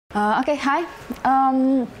Okay, hi.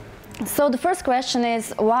 So the first question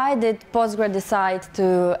is, why did Postgre decide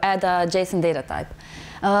to add a JSON data type?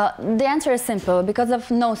 The answer is simple, because of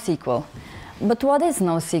NoSQL. But what is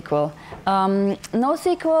NoSQL?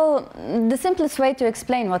 NoSQL, the simplest way to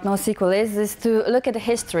explain what NoSQL is to look at the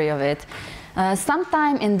history of it.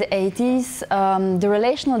 Sometime in the 80s, the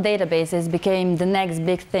relational databases became the next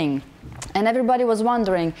big thing. And everybody was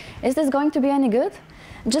wondering, is this going to be any good?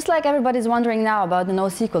 Just like everybody's wondering now about the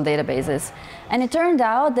NoSQL databases. And it turned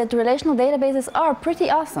out that relational databases are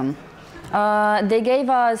pretty awesome. They gave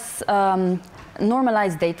us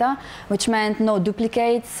normalized data, which meant no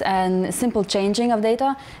duplicates and simple changing of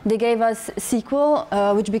data. They gave us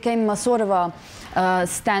SQL, which became a sort of a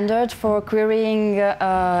standard for querying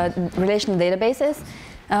relational databases.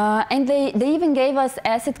 And they even gave us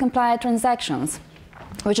ACID-compliant transactions,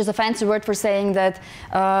 which is a fancy word for saying that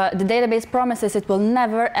the database promises it will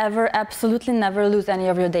never, ever, absolutely never lose any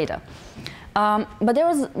of your data. But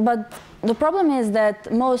the problem is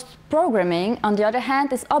that most programming, on the other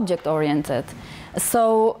hand, is object-oriented.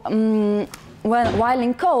 So while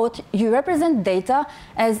in code, you represent data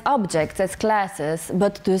as objects, as classes,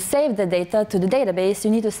 but to save the data to the database,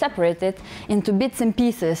 you need to separate it into bits and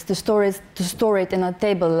pieces to store it in a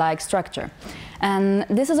table-like structure. And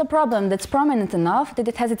this is a problem that's prominent enough that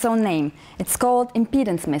it has its own name. It's called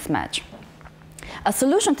impedance mismatch. A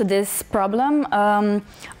solution to this problem,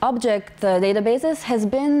 object databases, has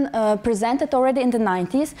been presented already in the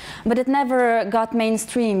 90s, but it never got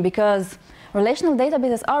mainstream because relational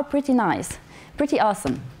databases are pretty nice, pretty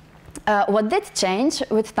awesome. What did change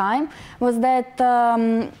with time was that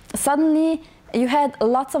suddenly you had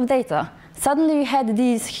lots of data. Suddenly you had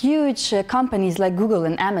these huge companies like Google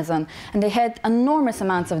and Amazon, and they had enormous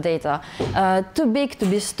amounts of data, too big to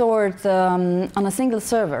be stored on a single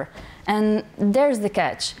server. And there's the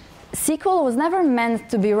catch. SQL was never meant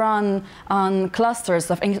to be run on clusters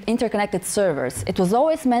of interconnected servers. It was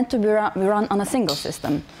always meant to be run on a single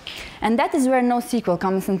system. And that is where NoSQL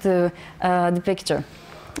comes into the picture.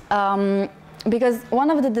 Because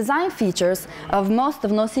one of the design features of most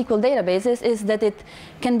of NoSQL databases is that it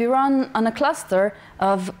can be run on a cluster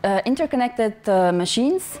of interconnected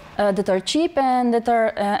machines that are cheap and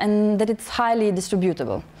that it's highly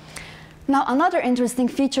distributable. Now, another interesting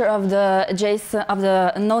feature of the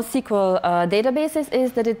NoSQL databases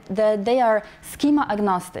is that they are schema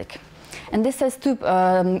agnostic. And this has two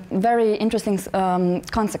very interesting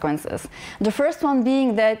consequences. The first one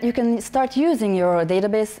being that you can start using your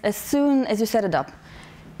database as soon as you set it up.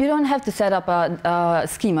 You don't have to set up a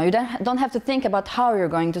schema. You don't have to think about how you're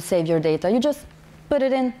going to save your data. You just put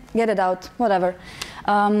it in, get it out, whatever.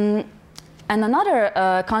 And another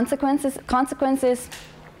consequence is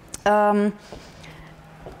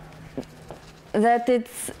that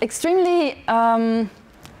it's extremely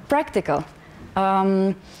practical.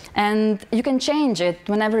 And you can change it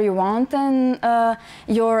whenever you want, and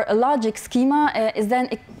your logic schema is then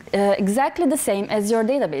exactly the same as your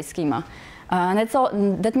database schema. And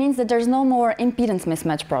that means that there's no more impedance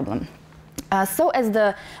mismatch problem. So as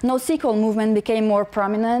the NoSQL movement became more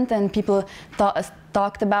prominent and people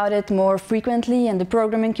talked about it more frequently and the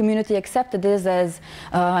programming community accepted this as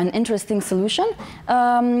an interesting solution,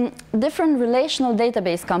 different relational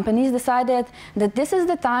database companies decided that this is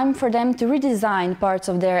the time for them to redesign parts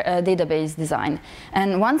of their database design.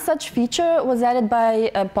 And one such feature was added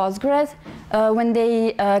by Postgres when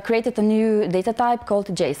they created a new data type called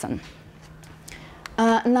JSON.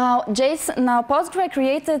 Now Postgres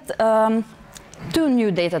created two new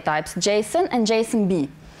data types, JSON and JSONB.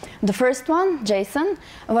 The first one, JSON,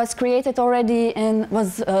 was created already and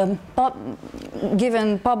was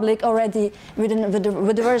given public already with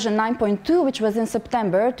the version 9.2, which was in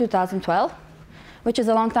September 2012, which is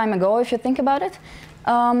a long time ago if you think about it.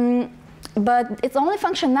 But its only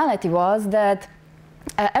functionality was that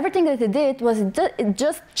everything that it did was it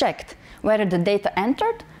just checked whether the data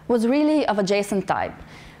entered was really of a JSON type.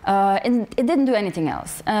 And it didn't do anything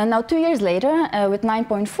else. Now, 2 years later, with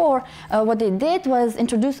 9.4, what they did was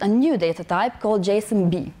introduce a new data type called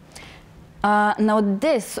JSONB. Now,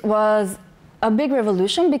 this was a big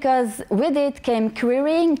revolution because with it came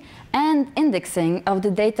querying and indexing of the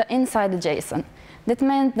data inside the JSON. That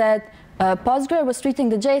meant that Postgre was treating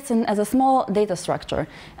the JSON as a small data structure,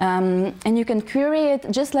 and you can query it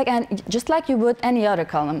just like you would any other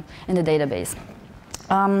column in the database.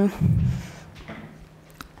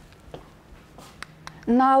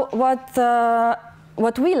 Now,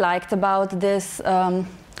 what we liked about this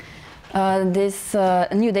this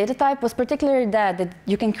new data type was particularly that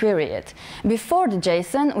you can query it. Before the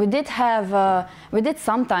JSON, we did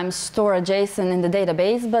sometimes store a JSON in the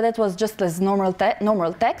database, but it was just as normal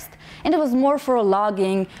text, and it was more for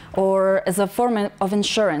logging or as a form of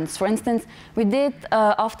insurance. For instance, we did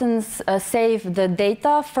often save the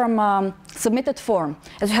data from a submitted form.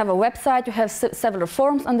 As you have a website, you have several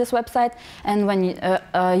forms on this website, and when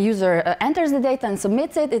a user enters the data and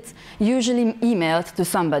submits it, it's usually emailed to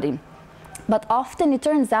somebody. But often it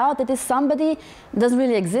turns out that this somebody doesn't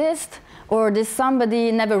really exist, or this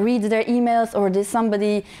somebody never reads their emails, or this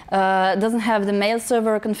somebody doesn't have the mail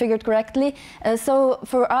server configured correctly. So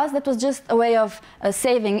for us, that was just a way of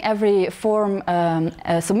saving every form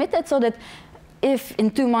submitted, so that if in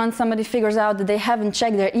 2 months somebody figures out that they haven't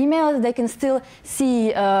checked their emails, they can still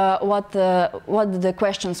see what the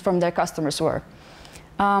questions from their customers were.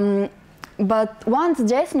 But once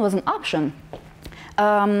JSON was an option,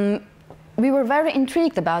 we were very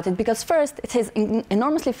intrigued about it, because first, it is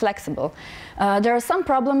enormously flexible. There are some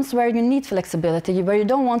problems where you need flexibility, where you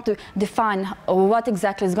don't want to define what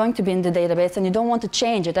exactly is going to be in the database, and you don't want to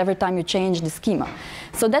change it every time you change the schema.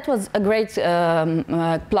 So that was a great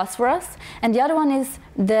plus for us. And the other one is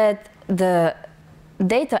that the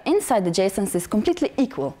data inside the JSONs is completely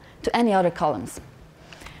equal to any other columns.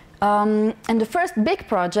 And the first big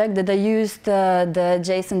project that I used the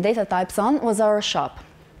JSON data types on was our shop.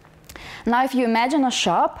 Now, if you imagine a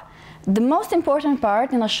shop, the most important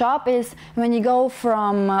part in a shop is when you go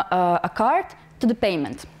from a cart to the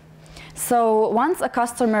payment. So once a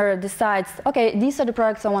customer decides, okay, these are the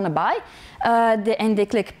products I want to buy, and they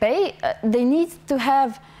click pay, they need to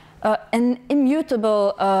have an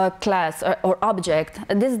immutable class or object.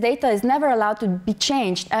 This data is never allowed to be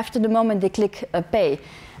changed after the moment they click pay,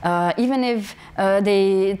 even if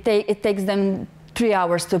it takes them 3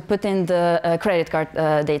 hours to put in the credit card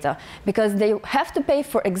data, because they have to pay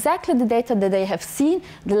for exactly the data that they have seen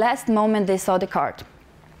the last moment they saw the card.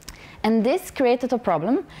 And this created a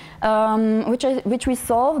problem, which we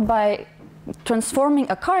solved by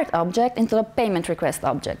transforming a card object into a payment request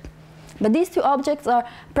object. But these two objects are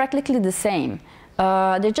practically the same.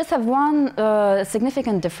 They just have one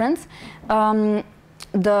significant difference.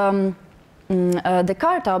 The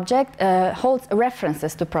card object holds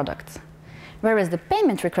references to products, whereas the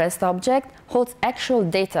payment request object holds actual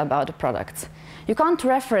data about the products. You can't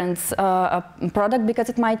reference a product because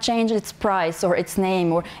it might change its price or its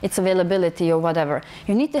name or its availability or whatever.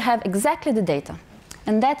 You need to have exactly the data.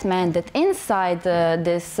 And that meant that inside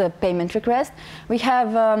this payment request, we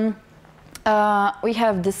have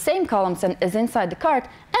the same columns as inside the cart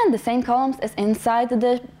and the same columns as inside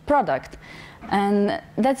the product. And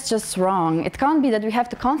that's just wrong. It can't be that we have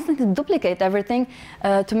to constantly duplicate everything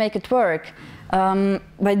to make it work.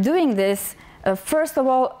 By doing this, first of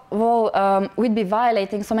all, we'd be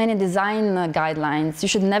violating so many design guidelines. You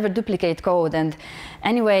should never duplicate code. And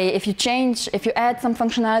anyway, if you add some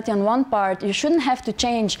functionality on one part, you shouldn't have to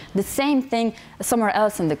change the same thing somewhere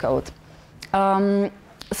else in the code.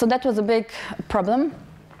 So that was a big problem.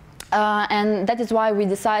 And that is why we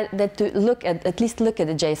decided to at least look at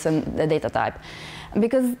the JSON data type.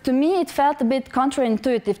 Because to me, it felt a bit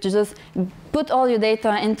counterintuitive to just put all your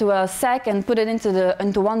data into a sack and put it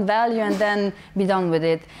into one value and then be done with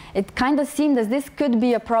it. It kind of seemed as this could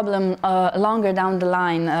be a problem longer down the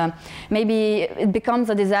line. Maybe it becomes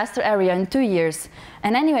a disaster area in 2 years.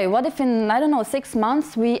 And anyway, what if in, I don't know, 6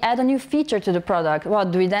 months we add a new feature to the product? Well,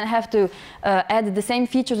 do we then have to add the same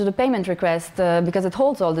feature to the payment request because it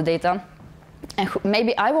holds all the data? And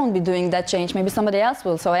maybe I won't be doing that change, maybe somebody else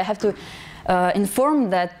will, so I have to inform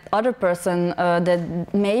that other person that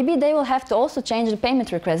maybe they will have to also change the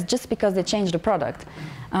payment request just because they changed the product.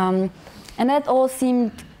 And that all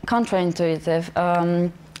seemed counterintuitive.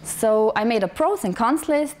 So I made a pros and cons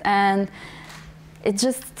list, and it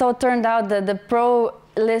just so turned out that the pro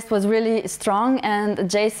list was really strong, and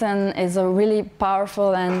JSON is a really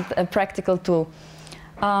powerful and a practical tool.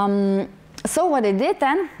 So what I did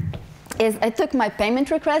then is I took my payment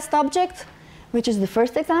request object, which is the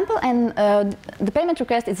first example, and the payment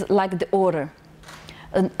request is like the order.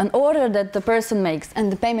 An order that the person makes,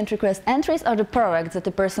 and the payment request entries are the products that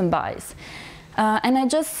the person buys. And I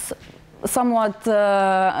just somewhat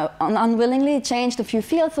unwillingly changed a few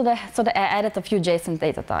fields so that I added a few JSON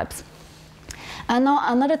data types. And now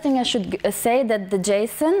another thing I should say, that the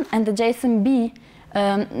JSON and the JSONB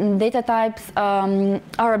data types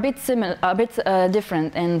are a bit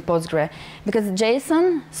different in Postgre, because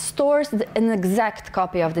JSON stores an exact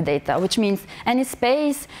copy of the data, which means any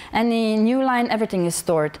space, any new line, everything is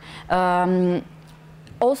stored.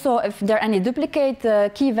 also, if there are any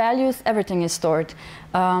duplicate key values, everything is stored.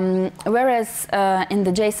 Whereas in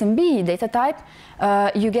the JSONB data type,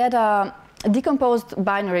 you get a decomposed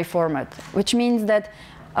binary format, which means that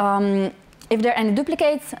if there are any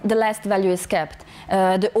duplicates, the last value is kept.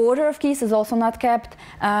 The order of keys is also not kept,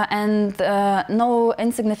 and no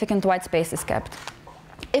insignificant white space is kept.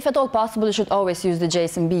 If at all possible, you should always use the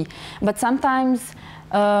JSONB. But sometimes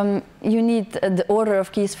you need the order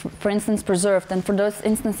of keys, for instance, preserved. And for those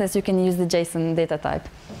instances, you can use the JSON data type.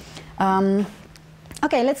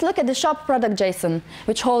 OK, let's look at the shop product JSON,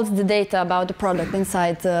 which holds the data about the product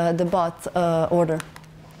inside the bot order.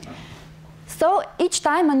 So each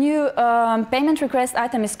time a new payment request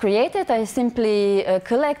item is created, I simply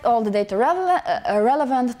collect all the data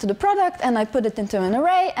relevant to the product, and I put it into an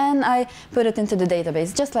array, and I put it into the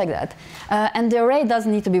database, just like that. And the array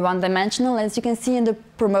doesn't need to be one-dimensional, as you can see in the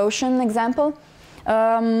promotion example.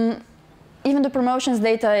 Even the promotions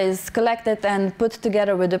data is collected and put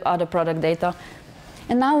together with the other product data.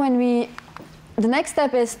 And now the next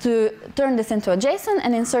step is to turn this into a JSON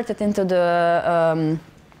and insert it into the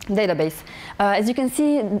database. As you can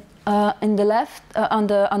see in the left, on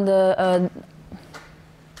the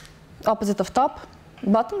opposite of top,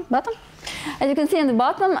 bottom. As you can see in the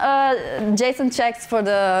bottom, JSON checks for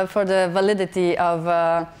the validity of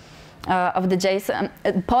the JSON.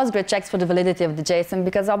 Postgre checks for the validity of the JSON,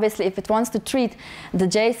 because obviously if it wants to treat the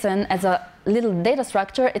JSON as a little data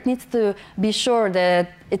structure, it needs to be sure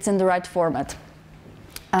that it's in the right format.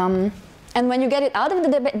 And when you get it out of the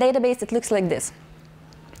database, it looks like this.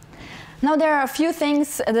 Now, there are a few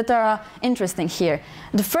things that are interesting here.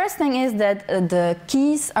 The first thing is that the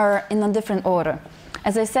keys are in a different order.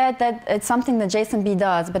 As I said, that it's something that JSONB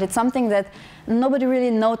does, but it's something that nobody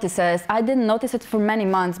really notices. I didn't notice it for many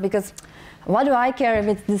months, because what do I care if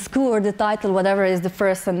it's the school or the title, whatever is the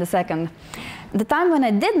first and the second? The time when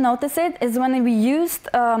I did notice it is when we used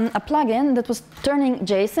a plugin that was turning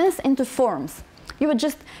JSONs into forms. You would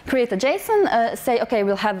just create a JSON, say, OK,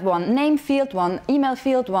 we'll have one name field, one email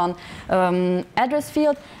field, one address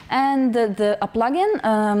field, and a plugin,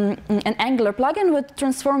 an Angular plugin, would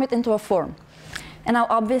transform it into a form. And now,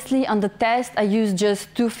 obviously, on the test, I used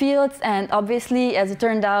just 2 fields. And obviously, as it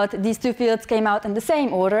turned out, these 2 fields came out in the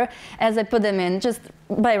same order as I put them in, just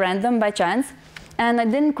by random, by chance. And I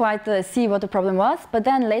didn't quite see what the problem was. But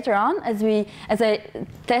then later on, as I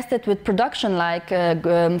tested with production-like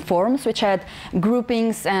forms, which had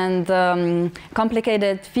groupings and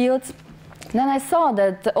complicated fields, then I saw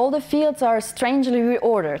that all the fields are strangely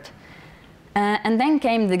reordered. And then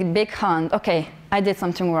came the big hunt. OK, I did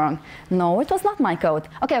something wrong. No, it was not my code.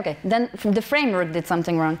 OK, then the framework did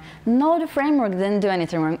something wrong. No, the framework didn't do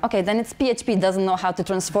anything wrong. OK, then it's PHP doesn't know how to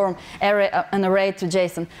transform an array to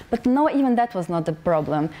JSON. But no, even that was not the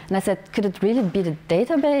problem. And I said, could it really be the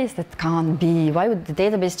database? That can't be. Why would the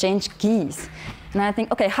database change keys? And I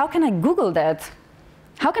think, OK, how can I Google that?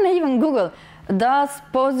 How can I even Google? Does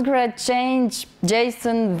Postgre change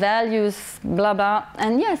JSON values, blah, blah?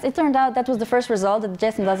 And yes, it turned out that was the first result, that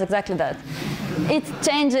JSON does exactly that. It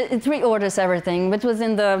changes, it reorders everything, but it was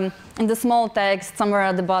in the small text somewhere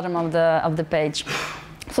at the bottom of the page.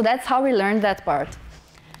 So that's how we learned that part.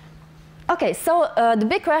 OK, so the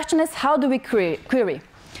big question is, how do we query?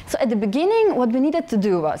 So at the beginning, what we needed to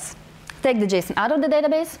do was take the JSON out of the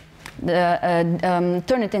database,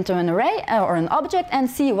 turn it into an array or an object, and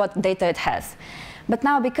see what data it has. But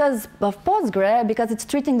now, because of Postgre, because it's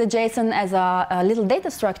treating the JSON as a little data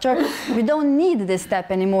structure, we don't need this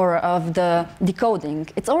step anymore of the decoding.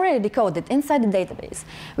 It's already decoded inside the database,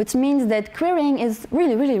 which means that querying is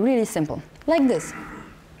really, really, really simple, like this.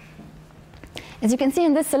 As you can see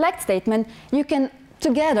in this select statement, you can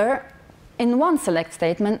together, in one select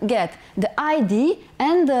statement, get the ID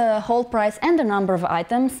and the whole price and the number of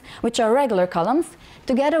items, which are regular columns,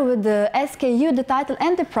 together with the SKU, the title,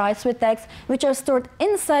 and the price with tags, which are stored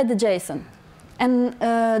inside the JSON. And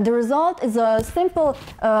the result is a simple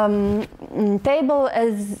table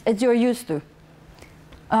as you're used to.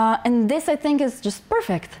 And this, I think, is just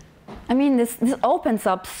perfect. I mean, this opens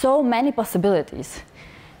up so many possibilities.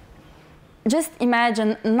 Just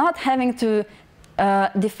imagine not having to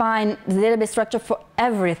define the database structure for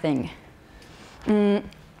everything.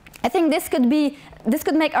 I think this could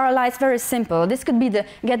make our lives very simple. This could be the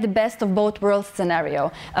get the best of both worlds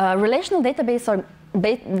scenario. Relational databases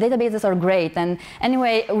are great, and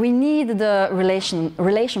anyway, we need the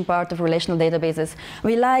relation part of relational databases.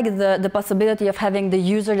 We like the possibility of having the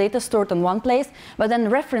user data stored in one place, but then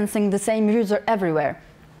referencing the same user everywhere.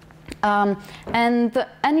 And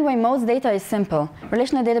anyway, most data is simple.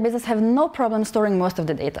 Relational databases have no problem storing most of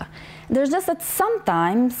the data. There's just that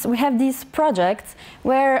sometimes we have these projects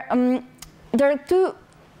where they're too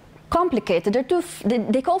complicated,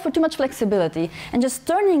 they call for too much flexibility, and just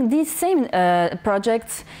turning these same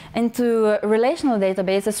projects into relational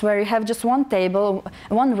databases where you have just one table,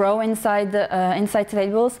 one row inside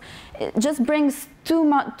tables, it just brings too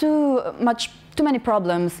many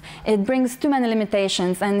problems. It brings too many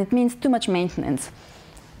limitations, and it means too much maintenance.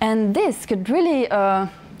 And this could really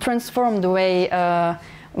transform the way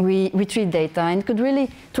we treat data, and could really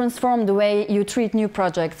transform the way you treat new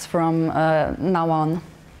projects from now on.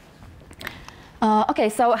 Okay,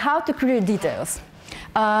 so how to create details?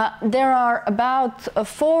 There are about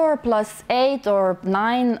 4 + 8 or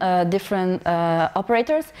 9 different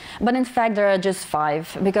operators, but in fact there are just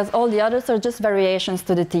 5, because all the others are just variations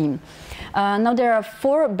to the theme. Now there are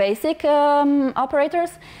 4 basic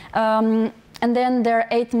operators, and then there are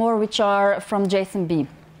 8 more which are from JSONB.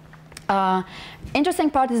 Interesting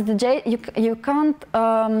part is you can't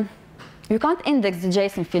index the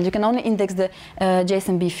JSON field, you can only index the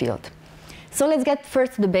JSONB field. So let's get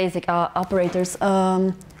first to the basic operators.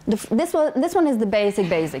 This one is the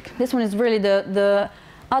basic. This one is really the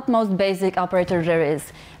utmost basic operator there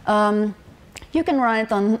is. You can run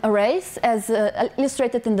it on arrays, as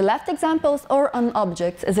illustrated in the left examples, or on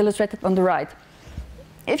objects, as illustrated on the right.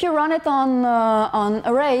 If you run it on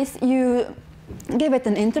arrays, you give it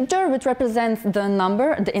an integer, which represents the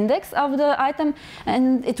number, the index of the item,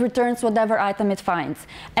 and it returns whatever item it finds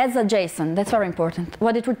as a JSON. That's very important.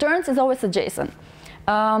 What it returns is always a JSON.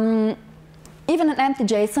 Even an empty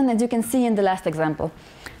JSON, as you can see in the last example.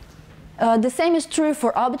 The same is true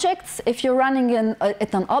for objects. If you're running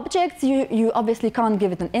it on objects, you obviously can't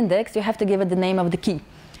give it an index. You have to give it the name of the key.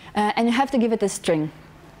 And you have to give it a string.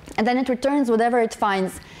 And then it returns whatever it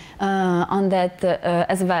finds on that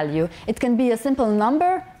as a value. It can be a simple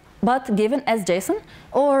number, but given as JSON,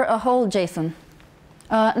 or a whole JSON.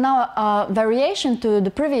 Now, a variation to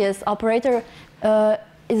the previous operator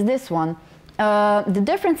is this one. The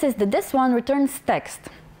difference is that this one returns text.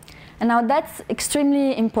 And now that's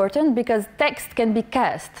extremely important, because text can be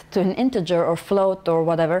cast to an integer or float or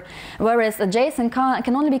whatever, whereas a JSON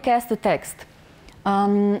can only be cast to text.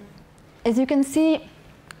 As you can see,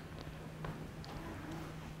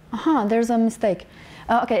 there's a mistake.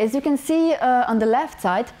 Okay, as you can see on the left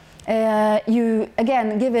side, you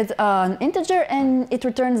again give it an integer and it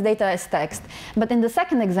returns data as text. But in the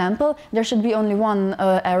second example, there should be only one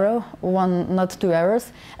arrow, not 2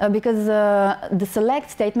 arrows, because the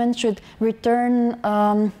select statement should return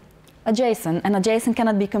a JSON, and a JSON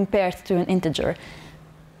cannot be compared to an integer.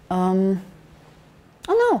 Oh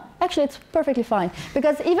no, actually it's perfectly fine,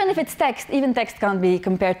 because even if it's text, even text can't be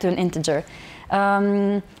compared to an integer.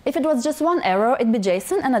 If it was just 1 arrow, it'd be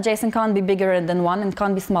JSON, and a JSON can't be bigger than 1 and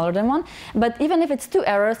can't be smaller than 1. But even if it's 2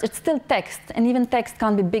 arrows, it's still text, and even text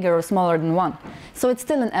can't be bigger or smaller than 1. So it's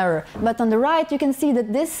still an error. But on the right, you can see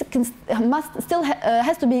that this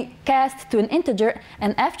has to be cast to an integer,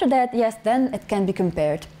 and after that, yes, then it can be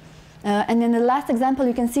compared. And in the last example,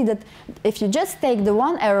 you can see that if you just take the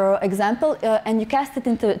 1 arrow example and you cast it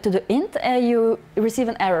to the int, you receive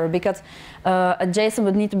an error, because a JSON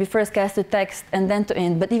would need to be first cast to text and then to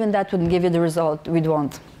int, but even that wouldn't give you the result we'd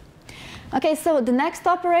want. Okay, so the next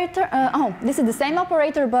operator, this is the same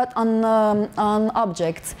operator, but on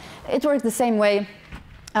objects. It works the same way,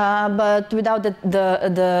 but without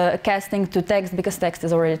the casting to text, because text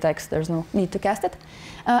is already text, there's no need to cast it.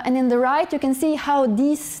 And in the right, you can see how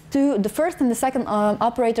these two, the first and the second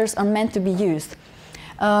operators, are meant to be used.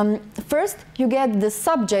 First, you get the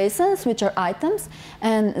sub-JSONs, which are items,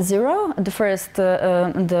 and 0, the first,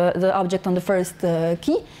 the object on the first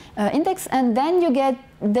key index, and then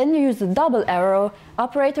you use the double arrow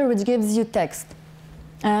operator, which gives you text.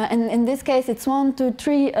 And in this case, it's 1, 2,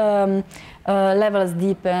 3 levels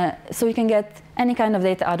deep, so you can get any kind of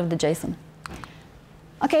data out of the JSON.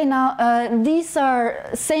 Okay, now these are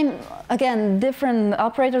different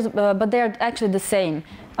operators, but they're actually the same.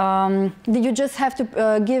 You just have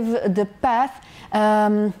to give the path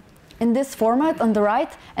in this format on the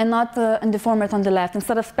right, and not in the format on the left.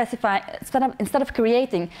 Instead of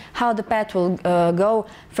creating how the path will go,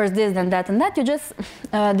 first this, then that, and that, you just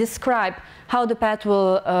describe how the path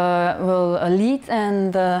will lead,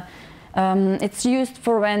 and it's used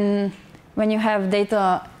for when you have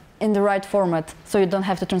data in the right format, so you don't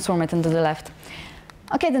have to transform it into the left.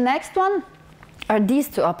 Okay, the next one are these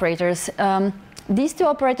two operators. These two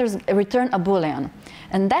operators return a Boolean,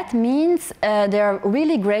 and that means they are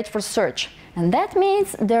really great for search, and that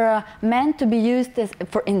means they are meant to be used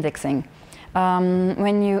for indexing.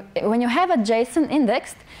 When you have a JSON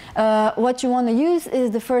indexed, what you want to use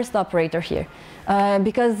is the first operator here.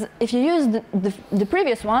 Because if you use the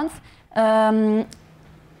previous ones,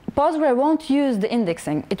 Postgre won't use the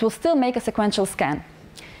indexing. It will still make a sequential scan.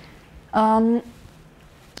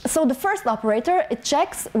 So the first operator, it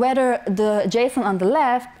checks whether the JSON on the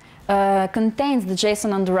left contains the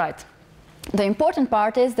JSON on the right. The important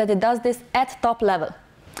part is that it does this at top level.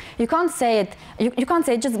 You can't say it. You can't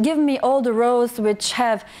say just give me all the rows which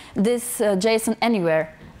have this JSON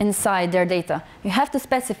anywhere inside their data. You have to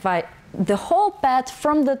specify the whole path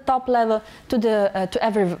from the top level to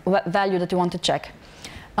every value that you want to check.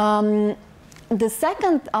 The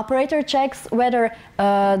second operator checks whether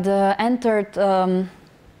the entered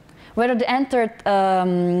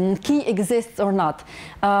key exists or not.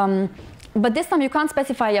 But this time you can't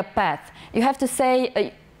specify a path. You have to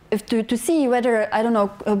say to see whether, I don't know,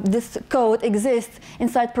 this code exists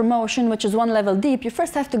inside promotion, which is one level deep. You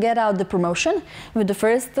first have to get out the promotion with the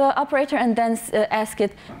first operator and then ask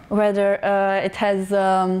it whether it has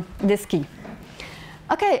this key.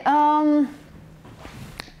 Okay.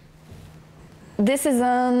 This is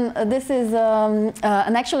an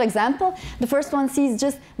actual example. The first one sees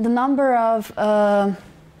just the number of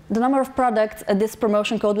products this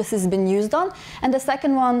promotion code has been used on, and the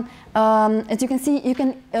second one, as you can see, you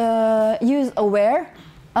can use aware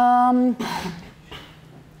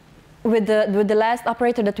with the last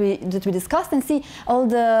operator that we discussed, and see all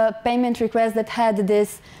the payment requests that had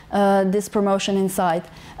this promotion inside.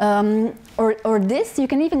 Or this you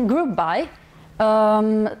can even group by.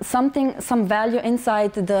 Some value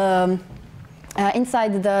inside the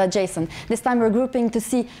JSON. This time we're grouping to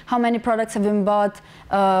see how many products have been bought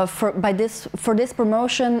for this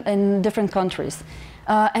promotion in different countries.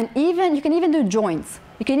 And you can even do joins.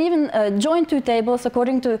 You can even join two tables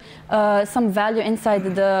according to some value inside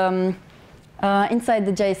the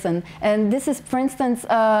JSON. And this is, for instance,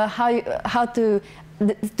 how to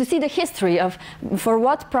see the history of for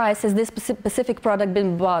what price has this specific product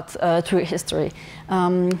been bought through history.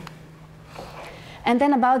 And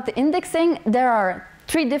then about the indexing, there are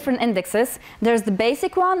 3 different indexes. There's the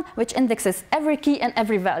basic one, which indexes every key and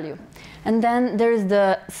every value. And then there's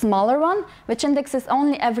the smaller one, which indexes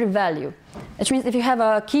only every value. Which means if you have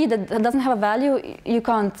a key that doesn't have a value, you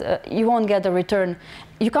won't get a return.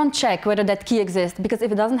 You can't check whether that key exists, because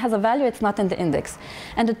if it doesn't have a value, it's not in the index.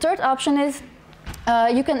 And the third option is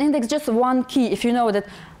you can index just one key if you know that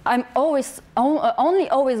I'm only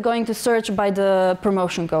always going to search by the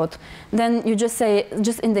promotion code. Then you just say,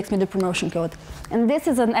 just index me the promotion code. And this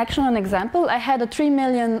is an example. I had a 3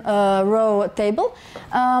 million row table,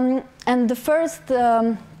 and the first,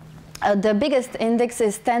 the biggest index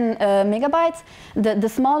is 10 megabytes. The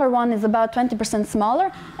smaller one is about 20%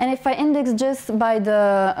 smaller. And if I index just by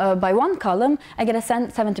one column, I get a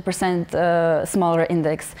 70% smaller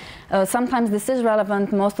index. Sometimes this is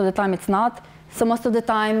relevant. Most of the time, it's not. So most of the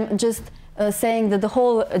time, just saying that the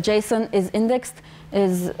whole JSON is indexed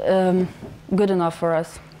is good enough for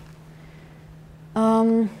us.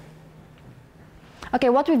 Okay,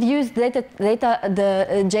 what we've used the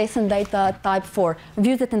JSON data type for? We've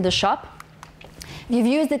used it in the shop. We've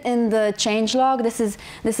used it in the changelog. This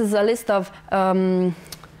is a list of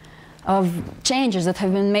changes that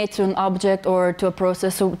have been made to an object or to a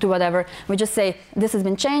process or to whatever. We just say, this has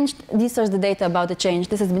been changed, these are the data about the change.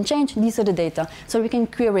 This has been changed, these are the data. So we can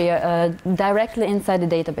query directly inside the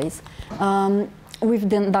database. We've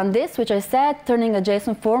done this, which I said, turning a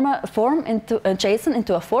JSON form into a JSON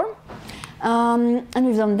into a form. And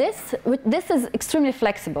we've done this. This is extremely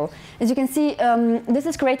flexible. As you can see, this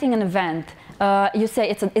is creating an event. You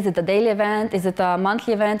say, is it a daily event? Is it a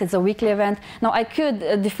monthly event? Is it a weekly event? Now, I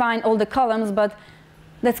could define all the columns, but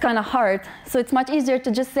that's kind of hard. So it's much easier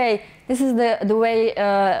to just say, this is the way,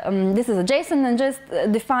 this is a JSON, and just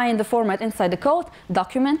define the format inside the code,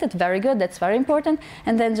 document it, very good, that's very important,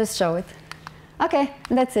 and then just show it. Okay,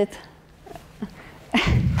 that's it.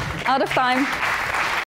 Out of time.